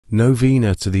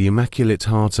Novena to the Immaculate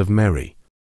Heart of Mary.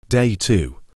 Day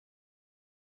 2.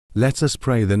 Let us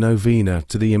pray the Novena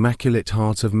to the Immaculate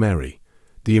Heart of Mary.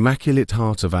 The Immaculate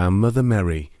Heart of our Mother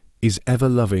Mary is ever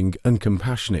loving and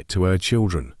compassionate to her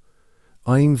children.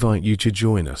 I invite you to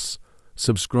join us.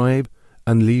 Subscribe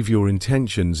and leave your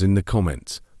intentions in the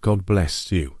comments. God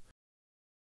bless you.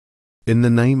 In the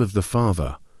name of the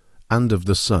Father, and of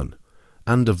the Son,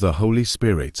 and of the Holy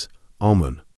Spirit.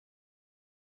 Amen.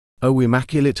 O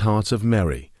Immaculate Heart of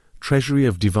Mary, treasury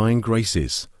of divine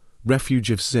graces, refuge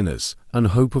of sinners, and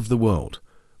hope of the world,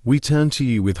 we turn to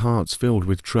you with hearts filled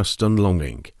with trust and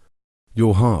longing.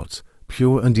 Your heart,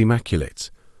 pure and immaculate,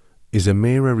 is a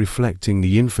mirror reflecting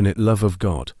the infinite love of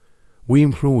God. We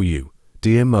implore you,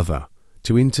 dear Mother,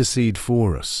 to intercede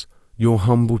for us, your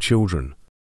humble children.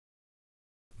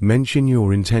 Mention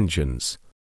your intentions.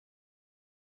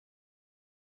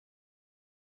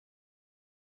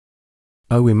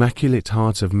 O Immaculate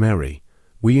Heart of Mary,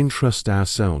 we entrust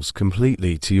ourselves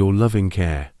completely to your loving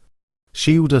care.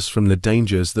 Shield us from the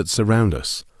dangers that surround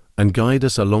us, and guide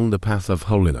us along the path of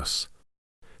holiness.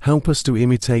 Help us to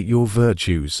imitate your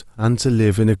virtues and to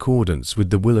live in accordance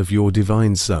with the will of your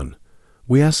divine Son.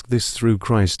 We ask this through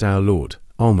Christ our Lord.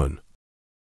 Amen.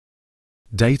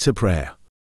 Day to Prayer.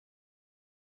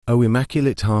 O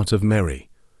Immaculate Heart of Mary,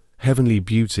 heavenly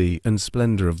beauty and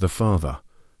splendor of the Father,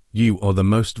 you are the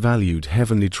most valued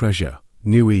heavenly treasure,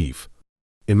 New Eve.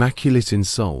 Immaculate in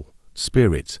soul,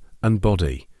 spirit, and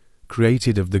body,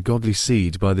 created of the godly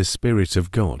seed by the Spirit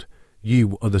of God,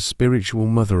 you are the spiritual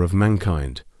mother of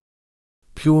mankind.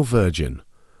 Pure Virgin,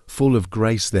 full of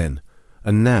grace then,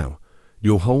 and now,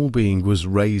 your whole being was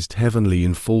raised heavenly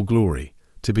in full glory,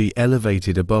 to be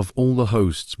elevated above all the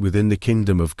hosts within the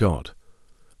kingdom of God.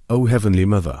 O Heavenly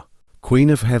Mother, Queen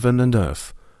of heaven and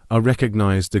earth, I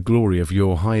recognize the glory of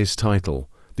your highest title,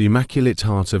 the Immaculate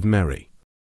Heart of Mary.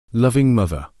 Loving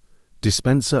Mother,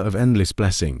 dispenser of endless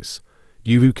blessings,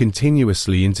 you who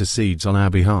continuously intercedes on our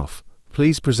behalf,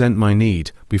 please present my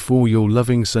need before your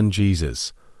loving Son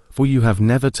Jesus, for you have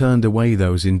never turned away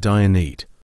those in dire need.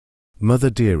 Mother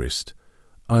dearest,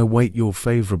 I await your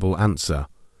favorable answer,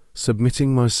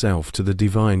 submitting myself to the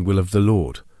divine will of the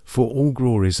Lord, for all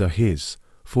glories are His,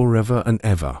 forever and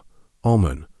ever.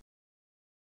 Amen.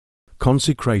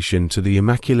 Consecration to the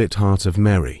Immaculate Heart of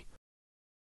Mary.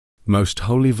 Most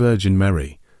Holy Virgin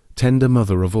Mary, tender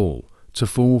Mother of all, to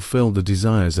fulfill the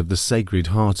desires of the Sacred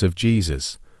Heart of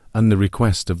Jesus and the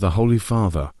request of the Holy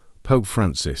Father, Pope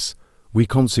Francis, we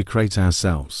consecrate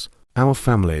ourselves, our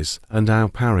families, and our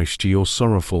parish to your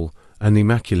sorrowful and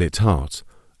immaculate heart,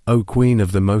 O Queen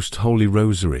of the Most Holy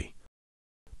Rosary.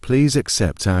 Please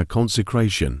accept our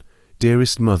consecration,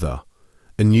 dearest Mother,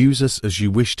 and use us as you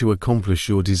wish to accomplish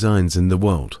your designs in the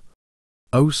world.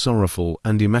 O sorrowful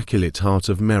and immaculate Heart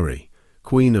of Mary,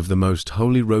 Queen of the Most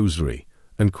Holy Rosary,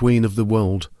 and Queen of the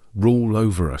world, rule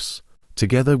over us,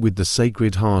 together with the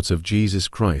Sacred Heart of Jesus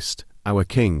Christ, our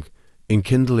King,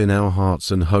 enkindle in our hearts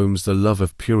and homes the love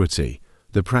of purity,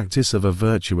 the practice of a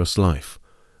virtuous life,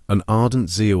 an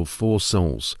ardent zeal for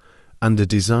souls, and a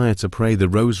desire to pray the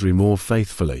Rosary more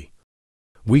faithfully.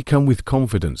 We come with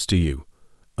confidence to you,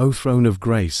 O Throne of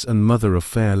Grace and Mother of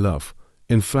fair love,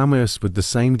 inflame us with the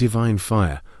same divine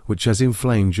fire which has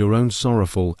inflamed your own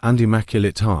sorrowful and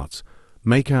immaculate heart.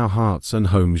 Make our hearts and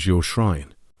homes your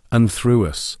shrine, and through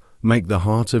us, make the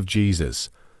heart of Jesus,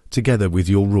 together with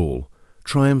your rule,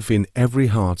 triumph in every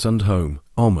heart and home.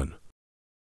 Amen.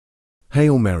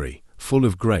 Hail Mary, full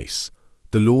of grace,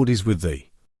 the Lord is with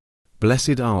thee.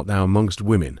 Blessed art thou amongst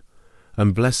women,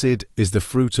 and blessed is the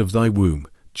fruit of thy womb,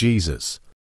 Jesus.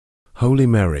 Holy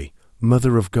Mary,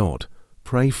 Mother of God,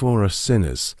 pray for us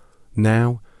sinners,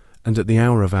 now and at the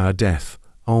hour of our death.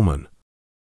 Amen.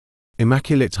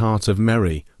 Immaculate Heart of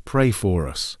Mary, pray for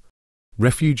us.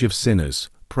 Refuge of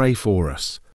sinners, pray for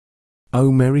us.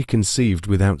 O Mary conceived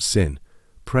without sin,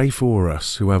 pray for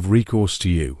us who have recourse to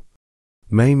you.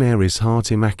 May Mary's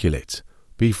heart immaculate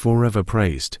be forever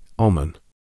praised. Amen.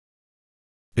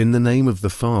 In the name of the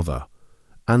Father,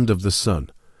 and of the Son,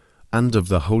 and of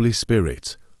the Holy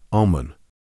Spirit. Amen.